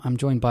I'm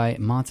joined by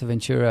Marta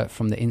Ventura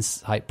from the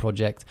Insight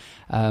Project.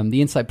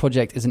 The Insight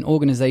Project is an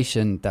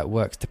organization that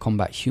works to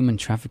combat human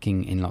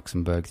trafficking in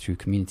Luxembourg through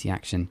community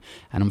action.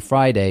 And on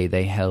Friday,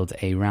 they held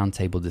a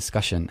roundtable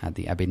discussion at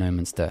the Abbey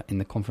Neumünster in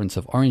the conference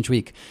of Orange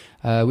Week,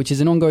 which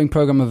is an ongoing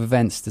program of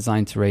events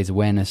designed to raise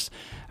awareness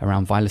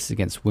around violence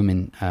against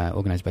women,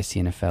 organized by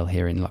CNFL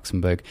here in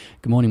Luxembourg.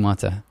 Good morning,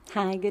 Marta.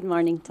 Hi, good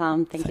morning,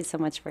 Tom. Thank you so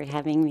much for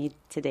having me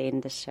today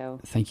in the show.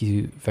 Thank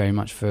you very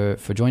much for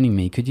joining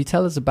me. Could you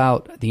tell us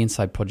about the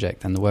Insight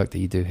Project and the work that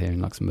you do here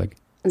in Luxembourg?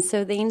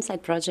 So the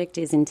Insight Project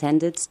is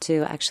intended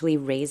to actually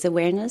raise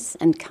awareness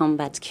and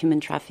combat human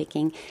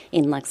trafficking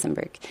in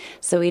Luxembourg.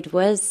 So it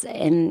was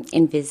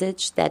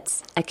envisaged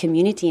that a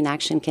community in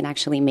action can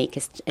actually make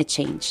a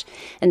change.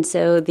 And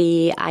so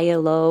the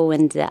ILO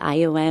and the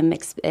IOM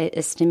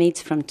estimate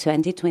from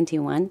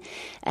 2021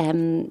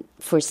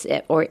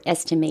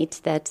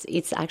 estimate that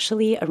it's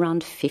actually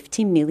around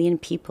 50 million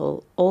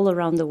people all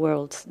around the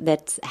world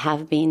that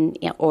have been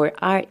or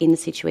are in a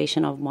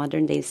situation of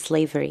modern-day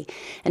slavery,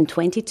 and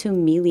 22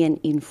 million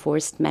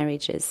enforced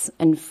marriages.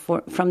 And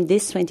from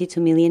this 22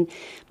 million,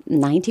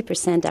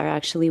 90% are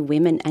actually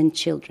women and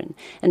children.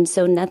 And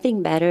so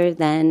nothing better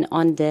than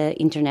on the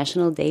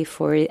International Day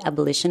for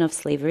Abolition of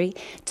Slavery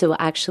to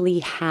actually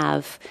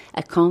have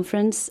a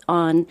conference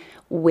on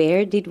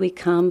where did we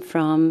come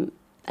from,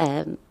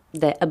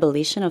 the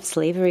abolition of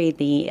slavery,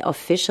 the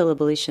official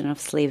abolition of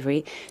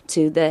slavery,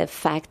 to the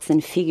facts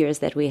and figures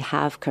that we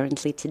have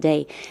currently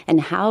today.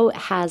 And how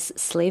has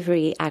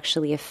slavery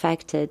actually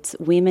affected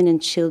women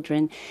and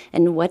children,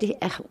 and what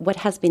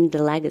has been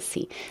the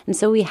legacy? And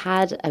so we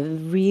had a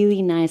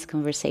really nice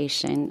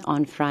conversation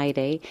on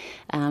Friday,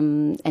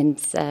 and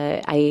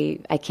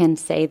I can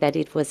say that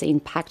it was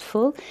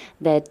impactful,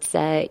 that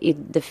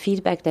the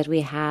feedback that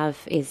we have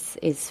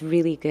is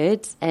really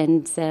good.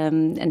 And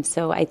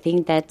so I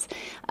think that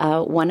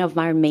one of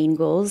our main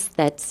goals,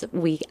 that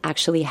we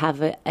actually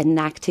have an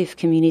active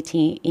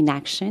community in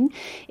action,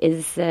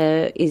 is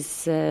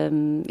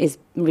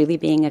really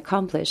being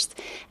accomplished.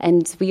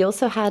 And we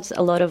also had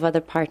a lot of other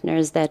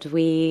partners that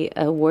we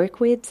work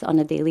with on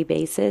a daily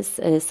basis,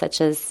 such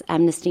as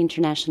Amnesty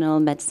International,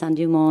 Médecins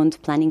du Monde,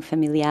 Planning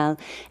Familial,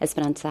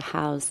 Esperanza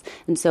House.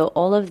 And so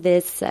all of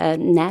this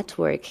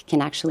network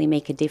can actually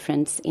make a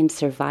difference in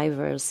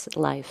survivors'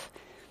 life.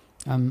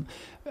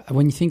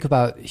 When you think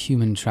about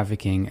human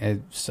trafficking,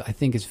 I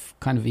think it's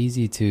kind of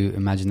easy to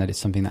imagine that it's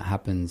something that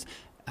happens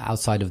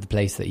outside of the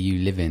place that you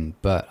live in.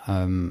 But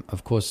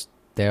of course,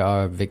 there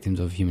are victims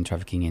of human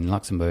trafficking in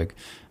Luxembourg.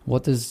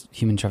 What does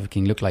human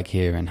trafficking look like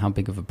here, and how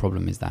big of a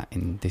problem is that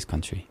in this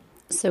country?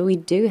 So we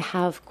do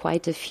have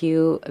quite a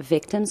few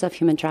victims of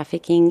human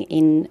trafficking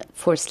in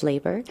forced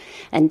labor,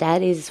 and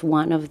that is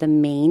one of the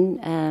main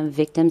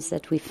victims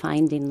that we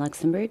find in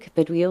Luxembourg.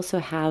 But we also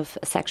have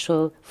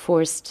sexual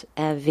forced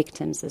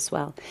victims as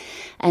well.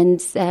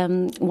 And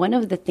one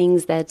of the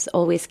things that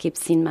always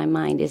keeps in my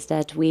mind is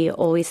that we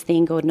always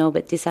think, oh no,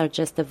 but these are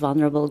just a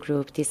vulnerable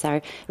group. These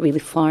are really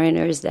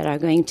foreigners that are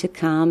going to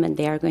come and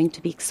they are going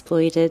to be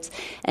exploited.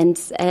 And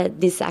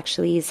this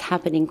actually is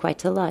happening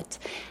quite a lot.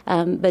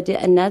 But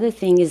another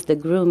thing is the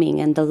grooming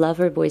and the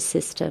lover boy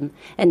system.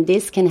 And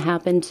this can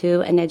happen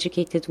to an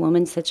educated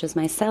woman such as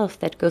myself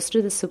that goes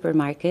to the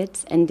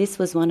supermarket. And this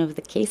was one of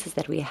the cases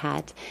that we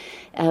had.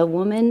 A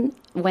woman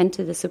went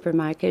to the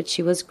supermarket.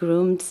 She was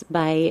groomed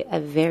by a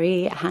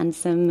very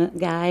handsome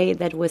guy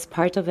that was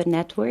part of a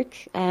network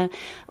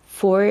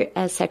for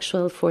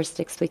sexual forced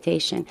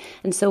exploitation.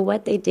 And so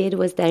what they did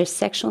was their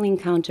sexual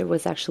encounter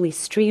was actually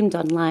streamed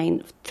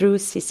online through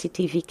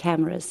CCTV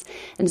cameras.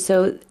 And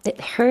so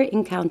her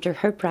encounter,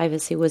 her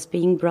privacy was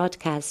being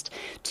broadcast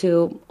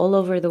to all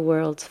over the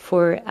world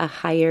for a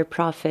higher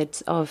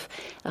profit of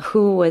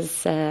who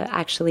was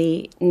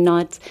actually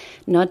not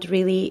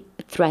really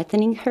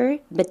threatening her,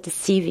 but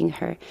deceiving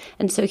her.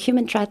 And so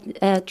human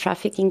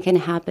trafficking can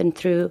happen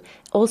through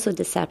also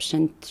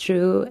deception,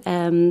 through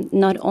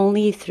not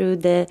only through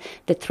the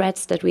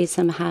threats that we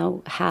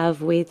somehow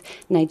have with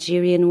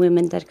Nigerian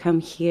women that come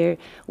here,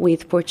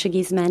 with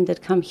Portuguese men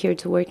that come here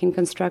to work in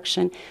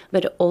construction,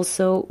 but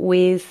also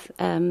with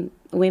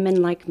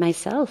women like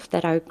myself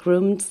that are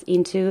groomed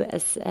into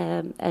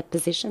a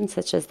position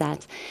such as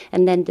that.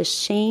 And then the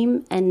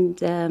shame and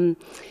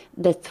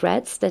the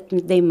threats that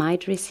they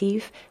might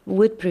receive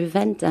would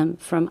prevent them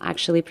from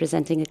actually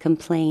presenting a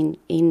complaint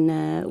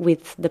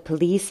with the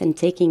police and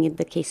taking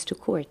the case to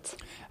court.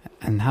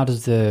 And how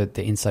does the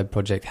Insight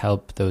Project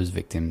help those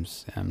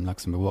victims in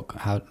Luxembourg?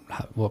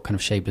 What kind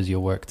of shape does your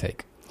work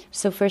take?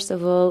 So first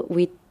of all,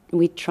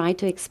 we try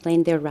to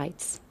explain their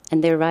rights.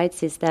 And their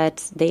rights is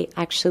that they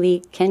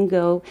actually can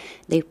go,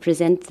 they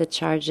present the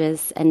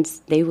charges, and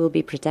they will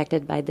be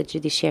protected by the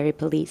judiciary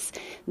police.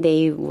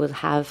 They will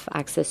have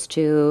access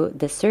to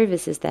the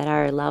services that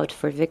are allowed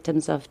for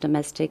victims of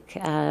domestic,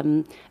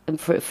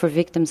 for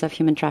victims of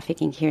human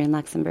trafficking here in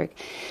Luxembourg.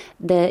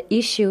 The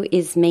issue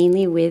is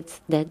mainly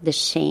with the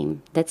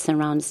shame that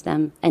surrounds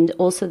them, and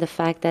also the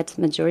fact that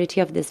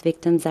majority of these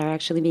victims are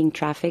actually being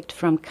trafficked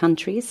from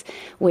countries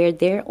where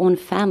their own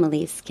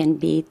families can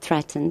be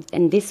threatened.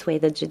 And this way,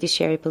 the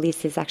judiciary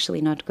police is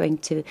actually not going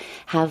to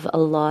have a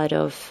lot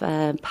of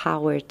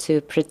power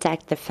to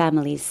protect the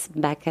families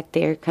back at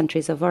their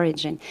countries of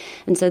origin.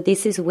 And so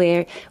this is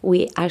where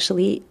we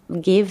actually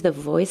give the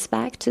voice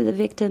back to the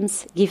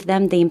victims, give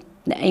them the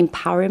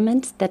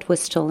empowerment that was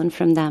stolen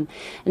from them.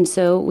 And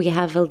so we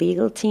have a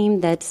legal team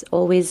that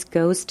always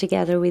goes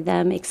together with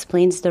them,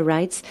 explains the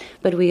rights,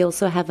 but we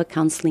also have a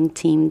counseling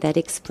team that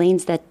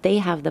explains that they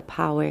have the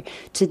power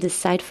to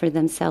decide for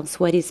themselves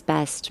what is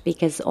best,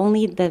 because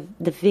only the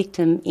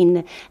victim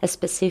in a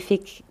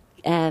specific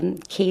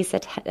case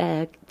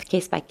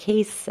by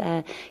case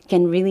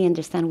can really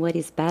understand what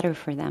is better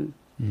for them.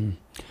 Mm.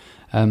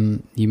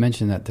 You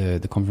mentioned that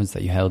the conference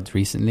that you held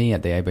recently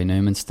at the Abo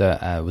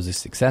Neumünster was a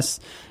success,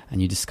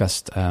 and you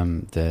discussed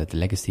the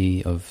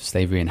legacy of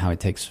slavery and how it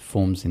takes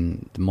forms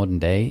in the modern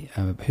day.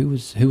 Who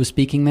was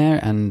speaking there,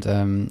 and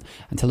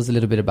tell us a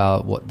little bit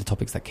about what the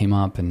topics that came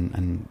up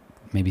and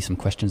maybe some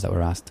questions that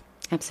were asked.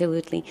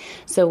 Absolutely.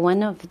 So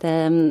one of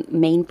the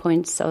main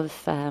points of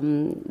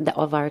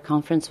our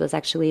conference was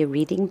actually a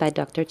reading by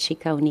Dr.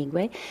 Chika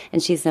Onigwe,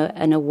 and she's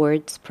an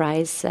awards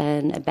prize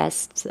and a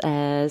best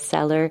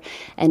seller,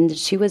 and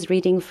she was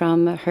reading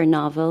from her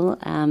novel,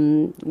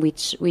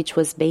 which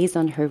was based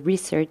on her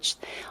research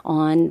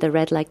on the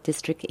red light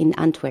district in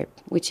Antwerp,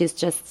 which is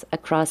just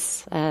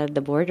across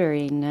the border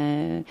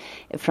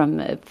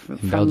from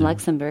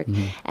Luxembourg,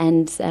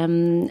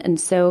 and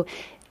so.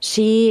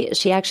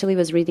 She actually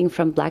was reading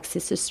from Black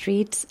Sister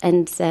Street,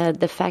 and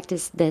the fact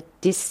is that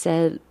this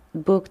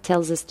book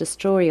tells us the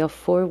story of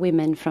 4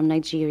 women from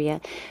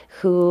Nigeria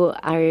who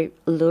are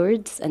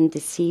lured and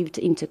deceived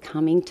into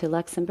coming to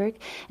Luxembourg.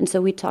 And so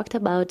we talked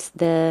about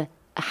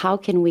how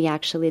can we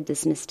actually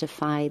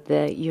demystify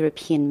the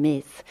European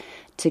myth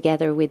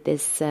together with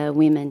these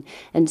women.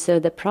 And so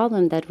the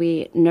problem that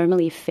we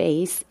normally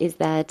face is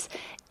that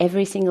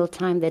every single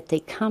time that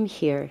they come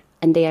here,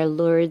 and they are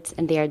lured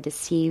and they are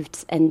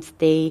deceived and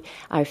they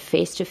are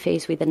face to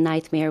face with a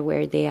nightmare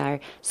where they are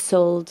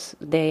sold,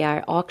 they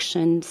are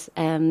auctioned,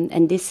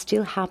 and this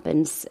still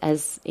happens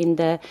as in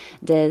the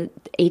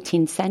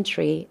 18th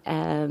century,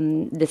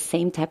 the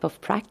same type of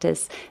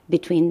practice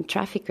between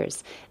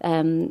traffickers.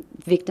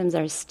 Victims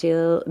are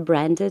still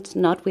branded,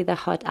 not with a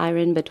hot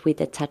iron, but with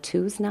the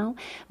tattoos now,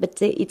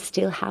 but it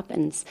still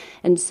happens.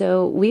 And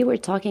so we were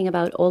talking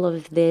about all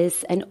of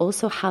this and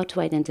also how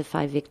to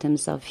identify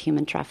victims of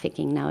human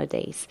trafficking nowadays.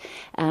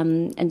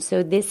 And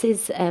so this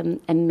is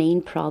a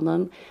main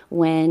problem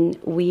when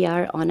we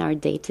are on our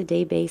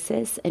day-to-day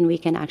basis and we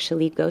can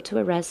actually go to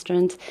a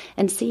restaurant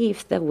and see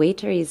if the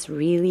waiter is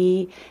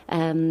really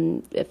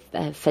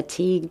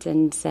fatigued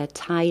and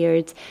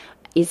tired.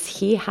 Is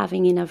he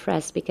having enough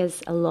rest?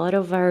 Because a lot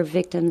of our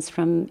victims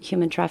from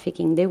human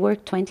trafficking, they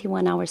work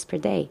 21 hours per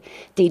day.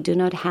 They do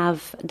not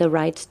have the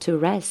right to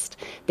rest.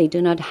 They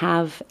do not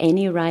have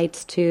any right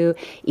to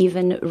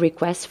even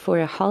request for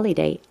a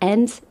holiday.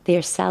 And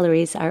their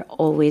salaries are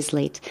always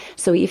late.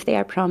 So if they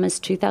are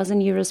promised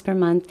 2,000 euros per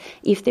month,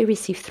 if they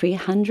receive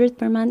 300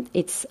 per month,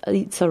 it's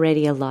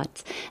already a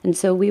lot. And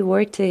so we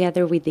work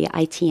together with the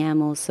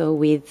ITM, also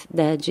with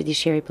the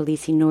judiciary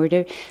police, in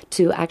order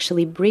to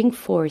actually bring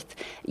forth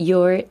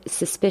your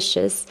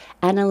suspicious,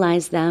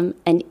 analyze them,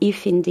 and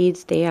if indeed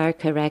they are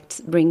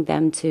correct, bring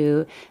them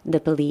to the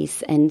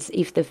police. And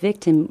if the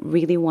victim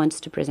really wants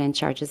to present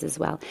charges as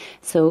well.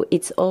 So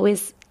it's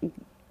always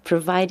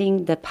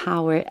providing the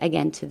power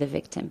again to the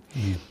victim.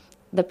 Mm.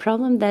 The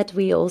problem that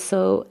we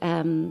also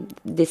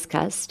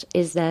discussed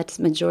is that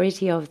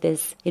majority of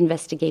these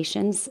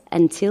investigations,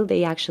 until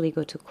they actually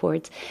go to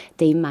court,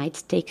 they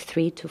might take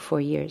 3 to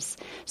 4 years.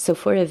 So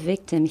for a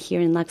victim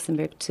here in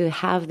Luxembourg to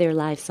have their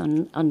lives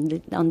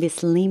on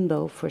this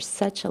limbo for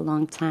such a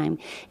long time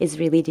is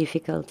really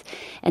difficult.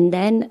 And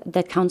then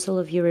the Council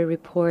of Europe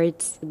report,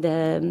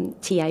 the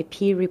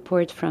TIP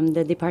report from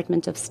the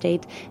Department of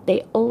State,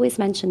 they always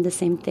mention the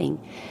same thing.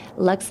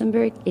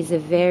 Luxembourg is a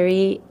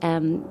very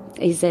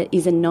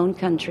is a known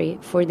country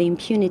for the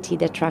impunity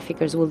that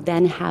traffickers will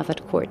then have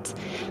at court.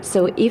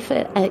 So if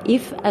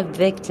a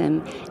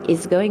victim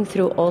is going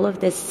through all of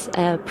this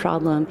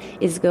problem,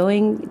 is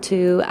going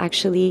to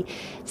actually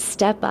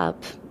step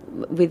up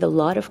with a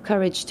lot of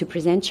courage to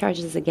present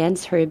charges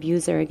against her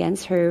abuser,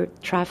 against her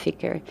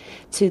trafficker,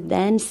 to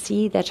then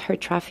see that her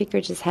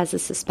trafficker just has a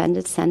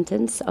suspended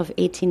sentence of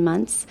 18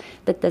 months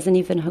that doesn't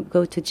even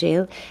go to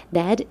jail,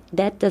 that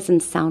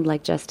doesn't sound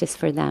like justice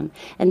for them.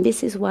 And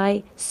this is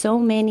why so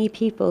many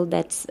people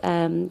that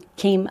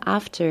came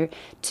after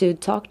to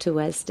talk to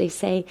us, they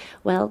say,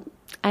 well,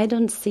 I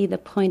don't see the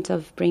point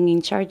of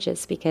bringing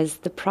charges because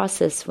the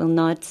process will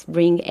not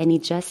bring any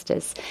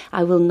justice.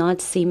 I will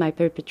not see my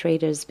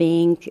perpetrators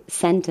being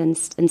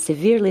sentenced and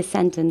severely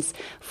sentenced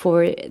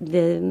for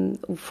the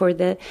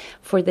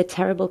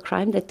terrible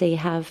crime that they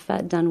have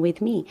done with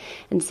me.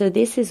 And so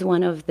this is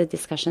one of the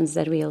discussions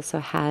that we also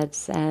had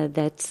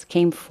that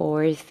came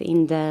forth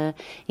in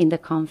the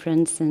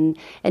conference, and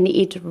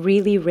it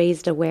really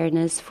raised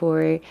awareness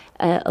for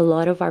a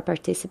lot of our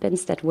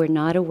participants that were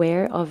not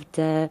aware of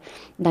the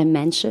dimension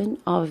dimension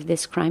of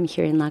this crime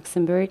here in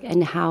Luxembourg,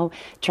 and how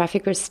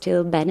traffickers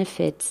still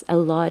benefit a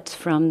lot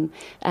from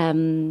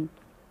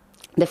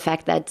the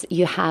fact that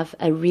you have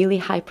a really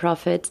high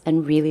profit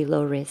and really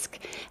low risk.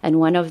 And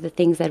one of the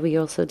things that we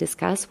also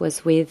discussed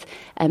was with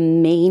a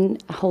main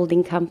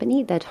holding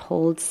company that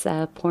holds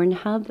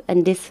Pornhub,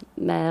 and this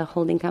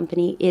holding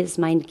company is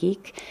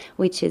MindGeek,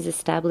 which is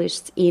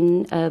established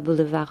in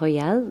Boulevard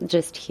Royal,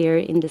 just here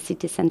in the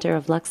city center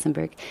of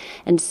Luxembourg.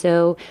 And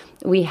so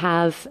we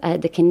have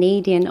the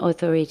Canadian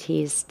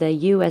authorities, the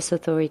US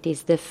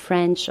authorities, the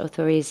French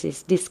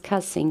authorities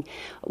discussing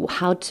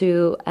how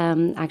to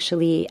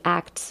actually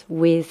act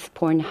with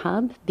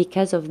Pornhub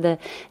because of the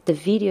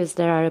videos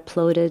that are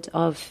uploaded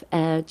of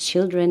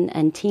children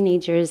and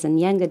teenagers and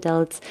young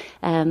adults,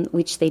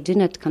 which they do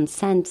not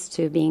consent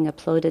to being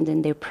uploaded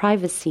in their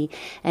privacy,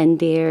 and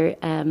their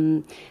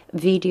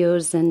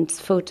videos and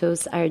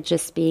photos are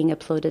just being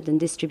uploaded and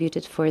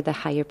distributed for the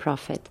higher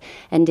profit.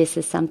 And this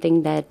is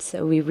something that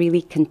we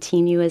really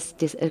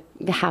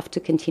have to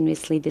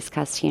continuously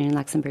discuss here in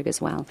Luxembourg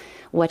as well.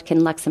 What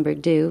can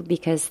Luxembourg do?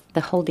 Because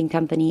the holding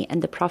company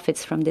and the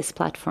profits from this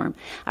platform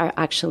are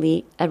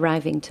actually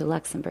arriving to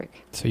Luxembourg.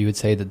 So you would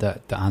say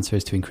that the answer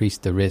is to increase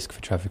the risk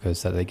for traffickers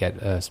so that they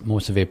get more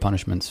severe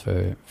punishments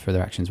for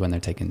their actions when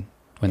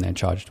they're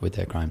charged with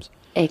their crimes.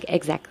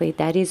 Exactly.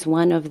 That is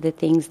one of the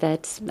things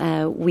that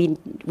we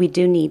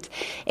do need.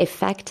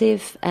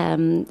 Effective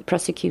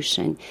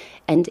prosecution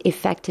and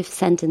effective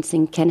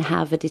sentencing can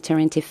have a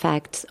deterrent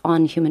effect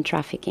on human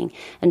trafficking.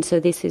 And so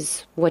this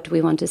is what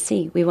we want to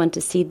see. We want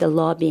to see the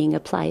law being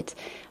applied.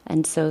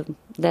 And so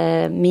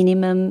the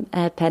minimum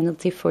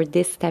penalty for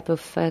this type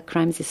of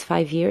crimes is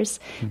 5 years,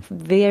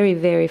 very,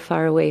 very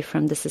far away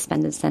from the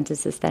suspended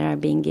sentences that are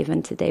being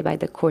given today by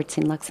the courts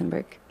in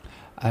Luxembourg.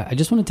 I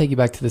just want to take you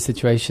back to the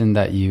situation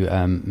that you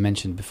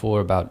mentioned before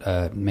about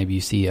maybe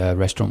you see a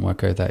restaurant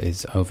worker that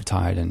is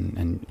overtired,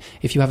 and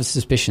if you have a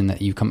suspicion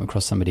that you come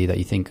across somebody that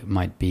you think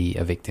might be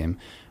a victim,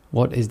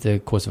 what is the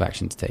course of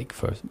action to take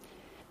first?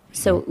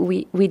 So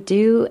we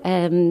do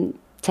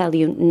tell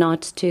you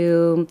not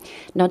to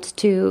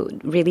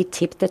really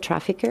tip the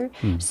trafficker.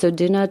 So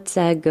do not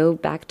go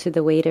back to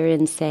the waiter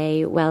and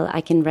say, well,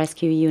 I can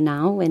rescue you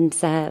now and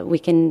we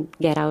can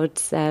get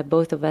out,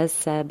 both of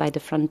us, by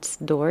the front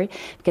door,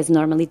 because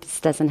normally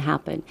this doesn't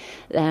happen.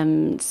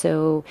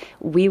 So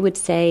we would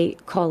say,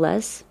 call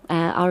us.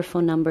 Our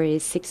phone number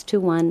is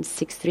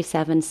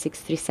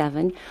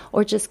 621-637-637,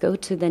 or just go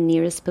to the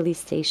nearest police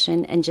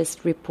station and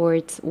just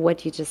report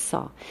what you just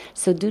saw.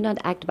 So do not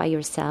act by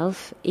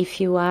yourself. If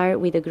you are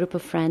with a group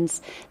of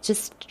friends,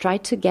 just try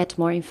to get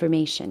more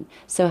information.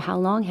 So how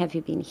long have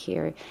you been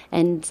here?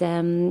 And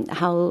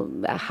how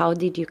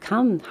did you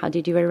come? How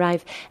did you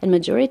arrive? And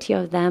majority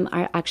of them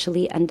are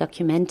actually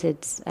undocumented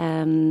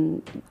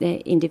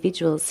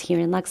individuals here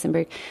in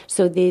Luxembourg.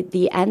 So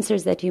the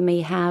answers that you may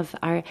have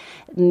are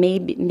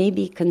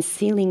maybe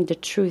concealing the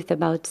truth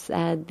about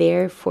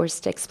their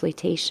forced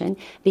exploitation,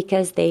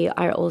 because they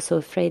are also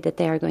afraid that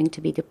they are going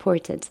to be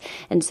deported.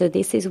 And so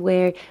this is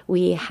where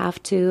we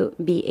have to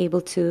be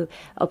able to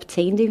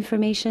obtain the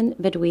information,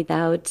 but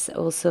without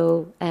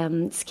also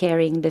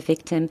scaring the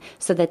victim,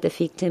 so that the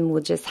victim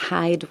will just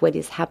hide what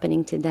is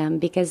happening to them,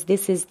 because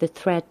this is the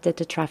threat that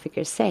the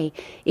traffickers say.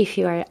 If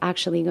you are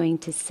actually going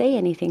to say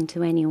anything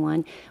to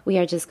anyone, we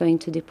are just going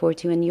to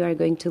deport you and you are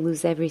going to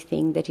lose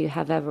everything that you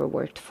have ever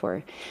worked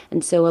for.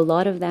 And so a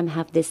lot of them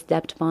have this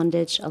debt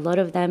bondage. A lot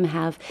of them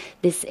have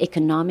this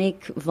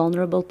economic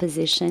vulnerable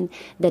position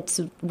that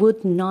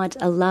would not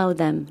allow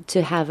them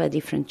to have a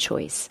different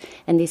choice.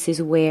 And this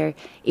is where,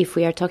 if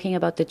we are talking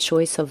about the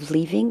choice of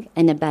leaving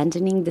and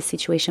abandoning the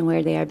situation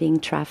where they are being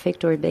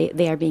trafficked or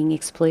they are being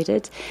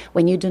exploited,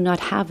 when you do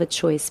not have a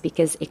choice,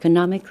 because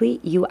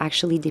economically you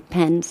actually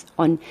depend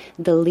on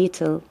the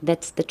little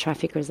that the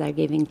traffickers are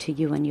giving to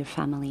you and your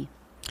family.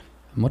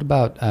 And what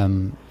about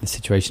the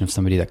situation of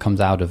somebody that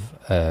comes out of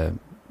a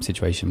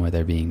situation where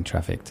they're being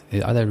trafficked?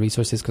 Are there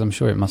resources? Because I'm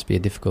sure it must be a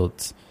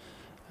difficult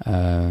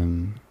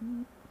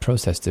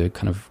process to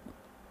kind of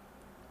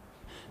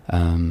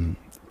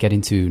get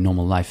into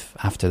normal life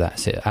after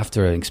that,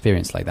 after an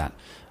experience like that.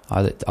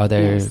 Are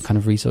there Yes. kind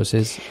of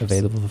resources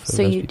available for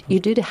So those you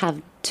people? do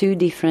have two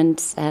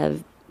different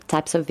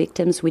types of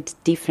victims with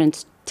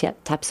different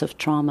types of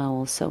trauma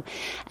also.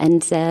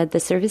 And the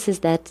services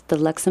that the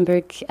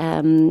Luxembourg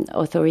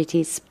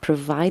authorities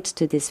provide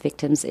to these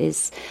victims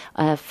is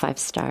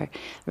 5-star.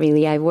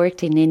 Really, I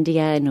worked in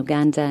India and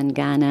Uganda and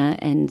Ghana,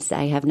 and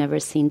I have never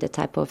seen the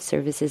type of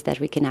services that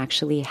we can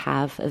actually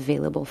have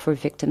available for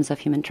victims of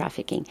human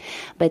trafficking.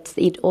 But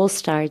it all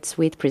starts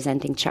with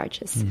presenting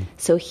charges.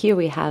 So here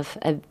we have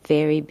a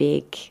very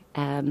big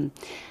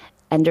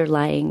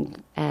underlying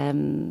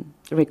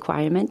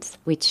requirement,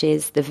 which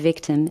is the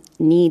victim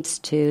needs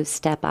to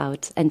step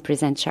out and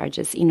present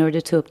charges in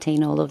order to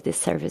obtain all of these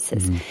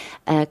services,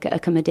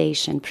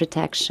 accommodation,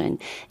 protection,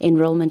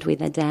 enrollment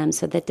with a dam,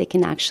 so that they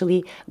can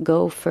actually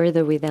go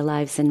further with their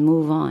lives and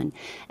move on.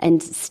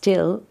 And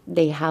still,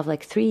 they have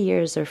like 3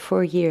 years or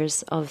 4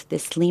 years of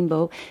this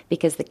limbo,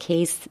 because the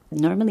case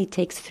normally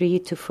takes 3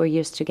 to 4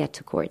 years to get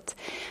to court.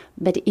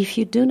 But if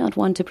you do not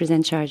want to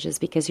present charges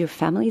because your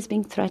family is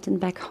being threatened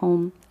back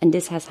home, and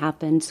this has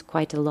happened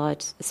quite a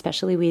lot,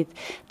 especially with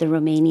the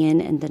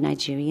Romanian and the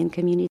Nigerian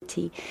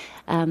community,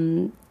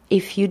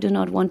 if you do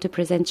not want to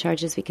present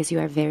charges because you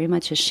are very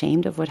much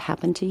ashamed of what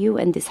happened to you,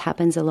 and this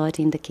happens a lot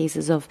in the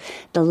cases of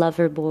the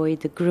lover boy,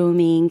 the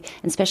grooming,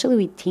 and especially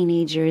with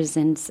teenagers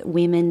and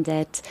women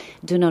that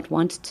do not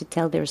want to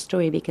tell their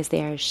story because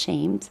they are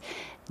ashamed,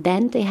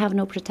 then they have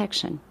no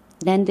protection.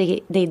 Then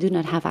they do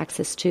not have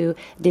access to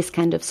this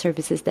kind of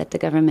services that the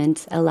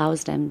government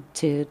allows them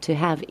to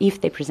have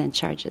if they present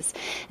charges.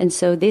 And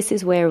so this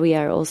is where we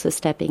are also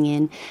stepping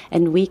in,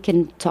 and we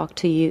can talk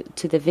to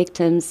the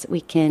victims. We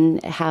can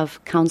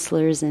have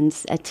counselors and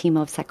a team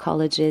of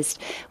psychologists.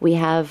 We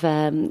have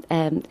an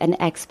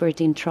expert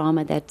in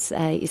trauma that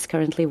is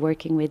currently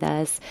working with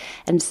us.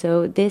 And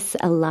so this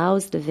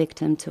allows the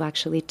victim to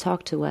actually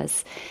talk to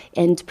us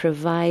and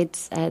provide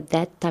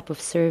that type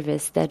of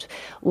service that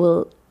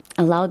will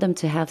allow them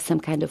to have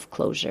some kind of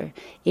closure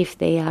if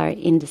they are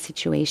in the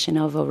situation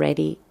of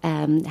already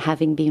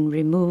having been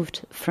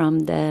removed from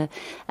the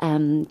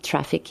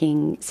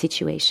trafficking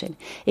situation.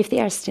 If they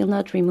are still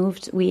not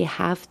removed, we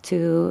have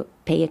to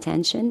pay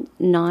attention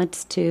not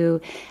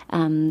to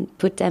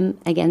put them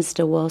against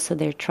a wall so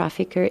their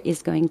trafficker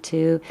is going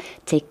to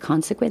take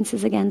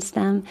consequences against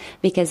them,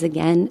 because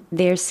again,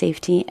 their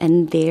safety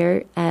and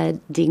their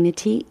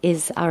dignity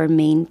is our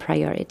main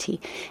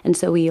priority. And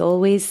so we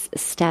always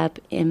step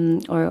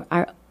in, or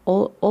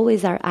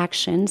always our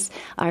actions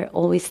are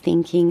always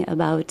thinking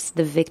about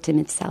the victim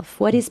itself.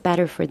 What is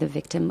better for the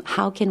victim?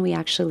 How can we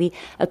actually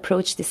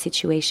approach the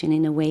situation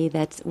in a way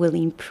that will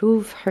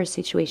improve her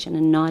situation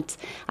and not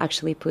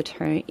actually put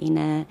her in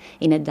a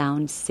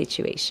down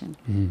situation?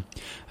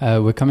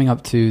 We're coming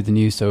up to the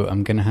news, so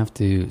I'm going to have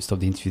to stop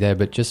the interview there.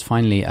 But just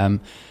finally,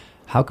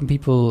 how can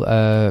people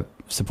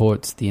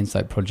support the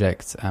Insight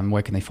Project?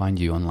 Where can they find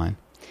you online?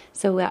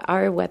 So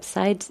our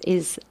website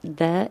is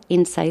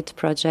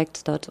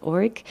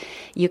theinsightproject.org.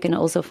 You can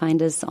also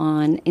find us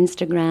on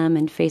Instagram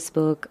and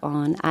Facebook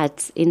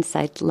at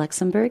Insight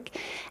Luxembourg.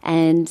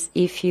 And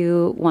if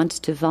you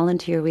want to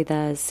volunteer with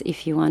us,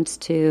 if you want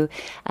to,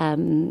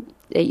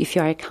 if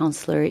you are a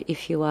counselor,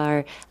 if you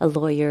are a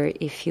lawyer,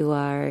 if you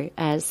are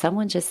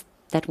someone just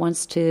that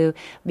wants to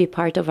be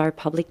part of our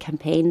public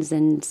campaigns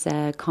and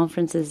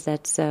conferences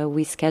that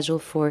we schedule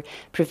for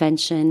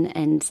prevention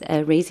and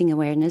raising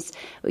awareness,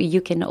 you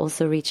can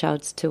also reach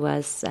out to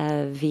us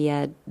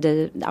via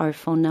our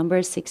phone number,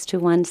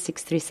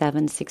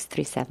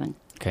 621-637-637.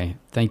 Okay.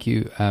 Thank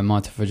you,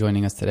 Marta, for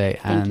joining us today.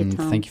 Thank you,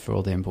 Tom. Thank you for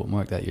all the important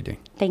work that you're doing.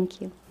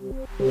 Thank you.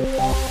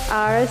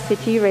 Our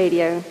City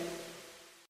Radio.